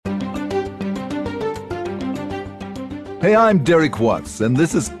Hey, I'm Derek Watts, and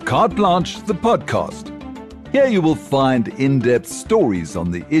this is Carte Blanche, the podcast. Here you will find in-depth stories on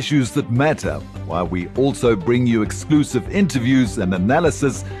the issues that matter, while we also bring you exclusive interviews and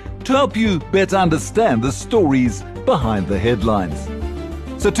analysis to help you better understand the stories behind the headlines.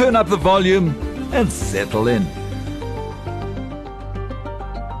 So turn up the volume and settle in.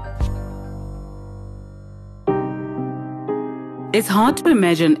 It's hard to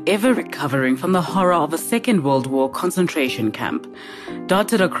imagine ever recovering from the horror of a Second World War concentration camp.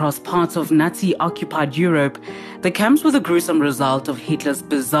 Dotted across parts of Nazi-occupied Europe, the camps were the gruesome result of Hitler's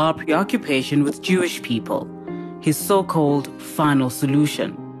bizarre preoccupation with Jewish people, his so-called final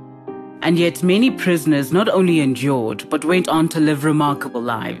solution. And yet many prisoners not only endured, but went on to live remarkable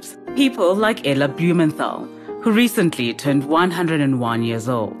lives. People like Ella Blumenthal, who recently turned 101 years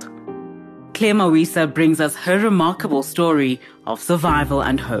old. Claire Mawisa brings us her remarkable story of survival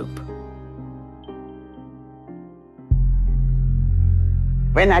and hope.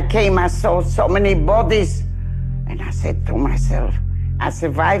 When I came, I saw so many bodies, and I said to myself, I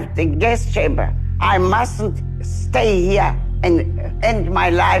survived the gas chamber. I mustn't stay here and end my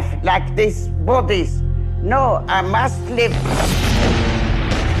life like these bodies. No, I must live.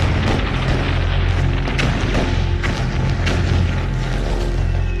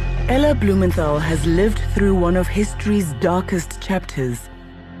 Ella Blumenthal has lived through one of history's darkest chapters.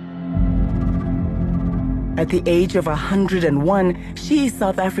 At the age of 101, she is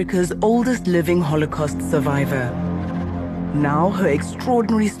South Africa's oldest living Holocaust survivor. Now her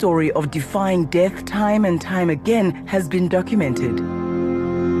extraordinary story of defying death time and time again has been documented.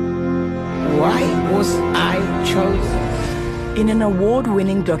 Why was I chosen? In an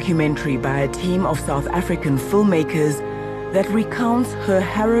award-winning documentary by a team of South African filmmakers that recounts her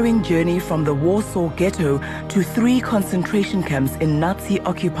harrowing journey from the Warsaw Ghetto to 3 concentration camps in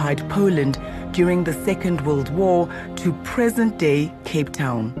Nazi-occupied Poland during the Second World War to present-day Cape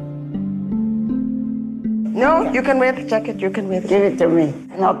Town. No, you can wear the jacket, you can wear the jacket. Give it to me.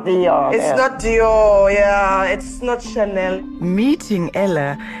 Not Dior. It's not Dior, yeah, it's not Chanel. Meeting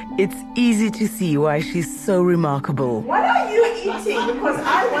Ella, it's easy to see why she's so remarkable. What are you eating? Because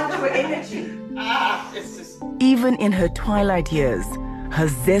I want your energy. Even in her twilight years, her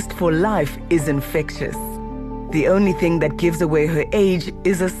zest for life is infectious. The only thing that gives away her age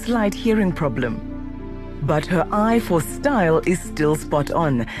is a slight hearing problem. But her eye for style is still spot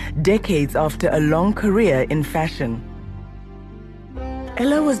on, decades after a long career in fashion.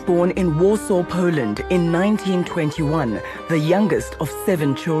 Ella was born in Warsaw, Poland in 1921, the youngest of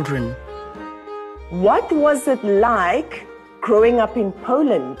 7 children. What was it like growing up in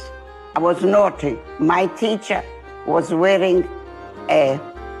Poland? I was naughty. My teacher was wearing a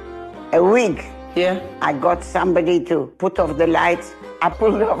wig. Yeah. I got somebody to put off the lights. I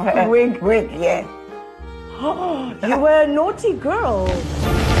pulled off a wig, yeah. Oh, you were a naughty girl.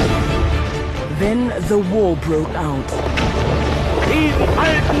 Then the war broke out.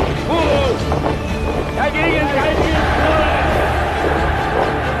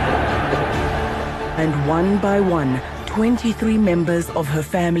 And one by one, 23 members of her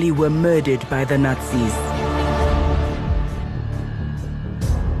family were murdered by the Nazis.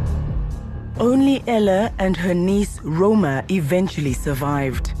 Only Ella and her niece Roma eventually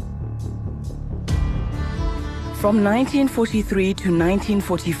survived. From 1943 to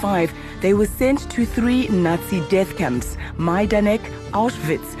 1945, they were sent to 3 Nazi death camps, Majdanek,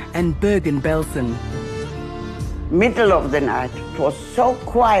 Auschwitz, and Bergen-Belsen. Middle of the night, it was so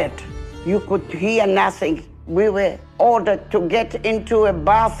quiet, you could hear nothing. We were ordered to get into a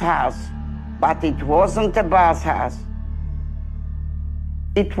bathhouse, but it wasn't a bathhouse.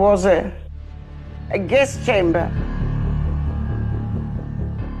 It was a gas chamber.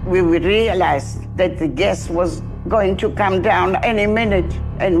 We realized that the gas was going to come down any minute,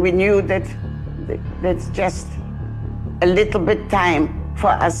 and we knew that that's just a little bit time for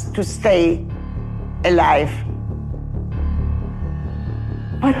us to stay alive.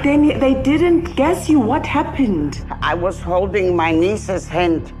 But then they didn't gas you. What happened? I was holding my niece's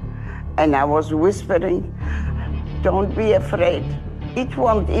hand, and I was whispering, "Don't be afraid. It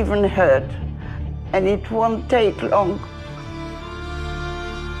won't even hurt, and it won't take long.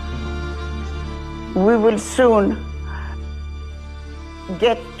 We will soon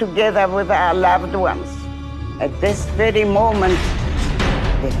get together with our loved ones." At this very moment,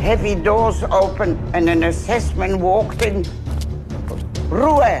 the heavy doors opened and an assessment walked in.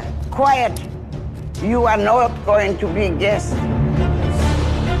 "Ruhe, quiet. You are not going to be gassed."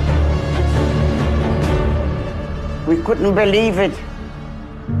 We couldn't believe it.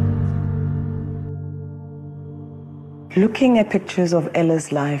 Looking at pictures of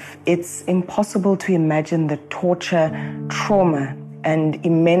Ella's life, it's impossible to imagine the torture, trauma, and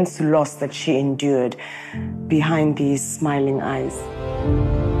immense loss that she endured behind these smiling eyes.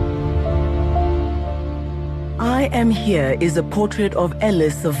 I Am Here is a portrait of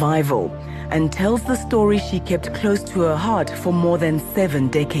Ella's survival and tells the story she kept close to her heart for more than 7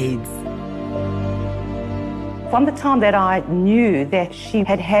 decades. From the time that I knew that she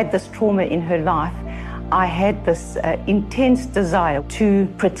had had this trauma in her life, I had this intense desire to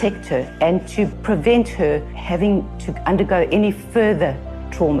protect her and to prevent her having to undergo any further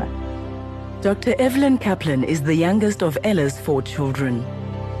trauma. Dr. Evelyn Kaplan is the youngest of Ella's 4 children.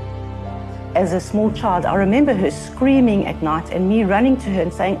 As a small child, I remember her screaming at night and me running to her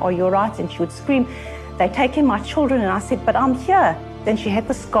and saying, "Are you all right?" And she would scream, "They're taking my children." And I said, "But I'm here." Then she had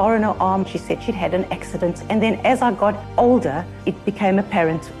the scar on her arm. She said she'd had an accident. And then as I got older, it became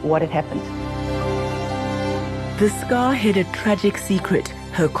apparent what had happened. The scar hid a tragic secret,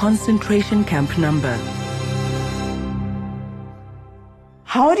 her concentration camp number.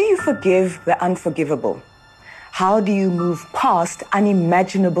 How do you forgive the unforgivable? How do you move past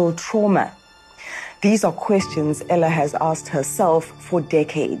unimaginable trauma? These are questions Ella has asked herself for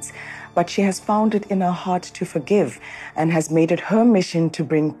decades, but she has found it in her heart to forgive and has made it her mission to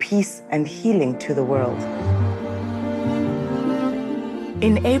bring peace and healing to the world.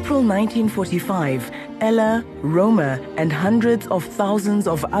 In April 1945, Ella, Roma, and hundreds of thousands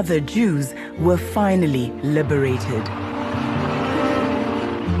of other Jews were finally liberated.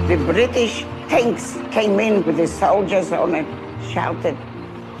 The British tanks came in with the soldiers on it, shouted,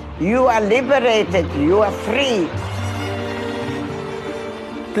 "You are liberated, you are free."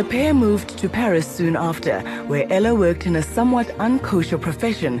 The pair moved to Paris soon after, where Ella worked in a somewhat unkosher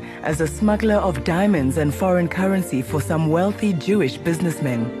profession as a smuggler of diamonds and foreign currency for some wealthy Jewish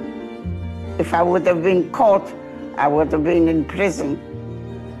businessmen. If I would have been caught, I would have been in prison.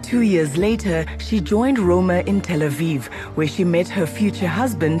 2 years later, she joined Roma in Tel Aviv, where she met her future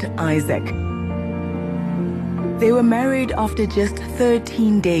husband, Isaac. They were married after just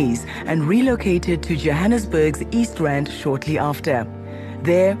 13 days and relocated to Johannesburg's East Rand shortly after.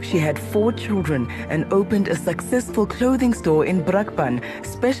 There, she had 4 children and opened a successful clothing store in Brakpan,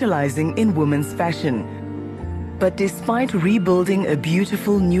 specializing in women's fashion. But despite rebuilding a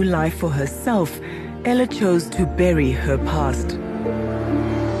beautiful new life for herself, Ella chose to bury her past.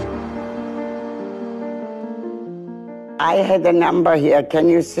 I had a number here, can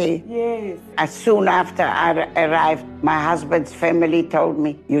you see? Yes. As soon after I arrived, my husband's family told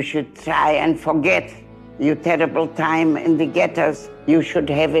me, "You should try and forget your terrible time in the ghettos. You should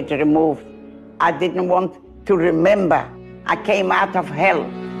have it removed." I didn't want to remember. I came out of hell.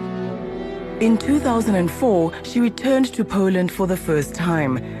 In 2004, she returned to Poland for the first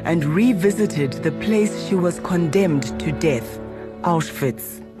time and revisited the place she was condemned to death,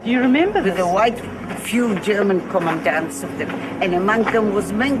 Auschwitz. Do you remember With this? a white few German commandants of them, and among them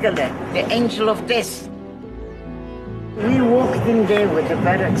was Mengele, the angel of death. We walked in there with the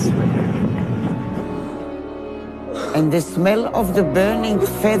barracks. And the smell of the burning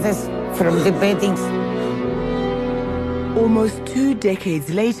feathers from the beddings. Almost 2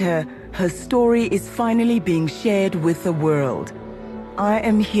 decades later, her story is finally being shared with the world. I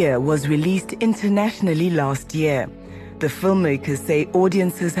Am Here was released internationally last year. The filmmakers say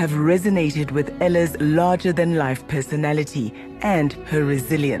audiences have resonated with Ella's larger-than-life personality and her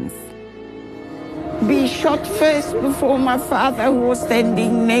resilience. Be shot first before my father, who was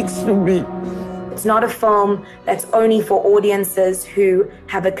standing next to me. It's not a film that's only for audiences who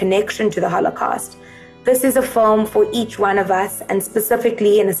have a connection to the Holocaust. This is a film for each one of us, and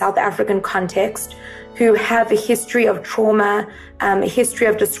specifically in a South African context, who have a history of trauma, a history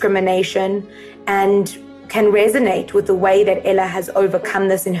of discrimination, and can resonate with the way that Ella has overcome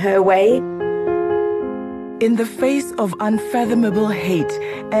this in her way. In the face of unfathomable hate,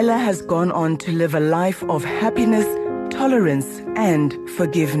 Ella has gone on to live a life of happiness, tolerance, and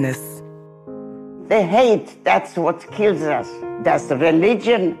forgiveness. The hate, that's what kills us. Does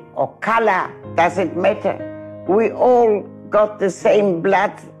religion or color, doesn't matter. We all got the same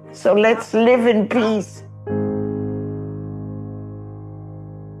blood, so let's live in peace.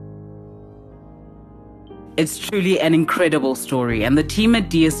 It's truly an incredible story, and the team at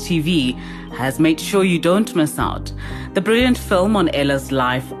DSTV has made sure you don't miss out. The brilliant film on Ella's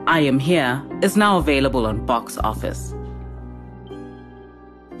life, I Am Here, is now available on Box Office.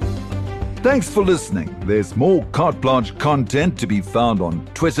 Thanks for listening. There's more Carte Blanche content to be found on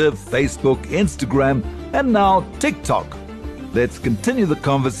Twitter, Facebook, Instagram, and now TikTok. Let's continue the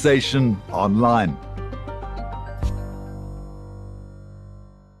conversation online.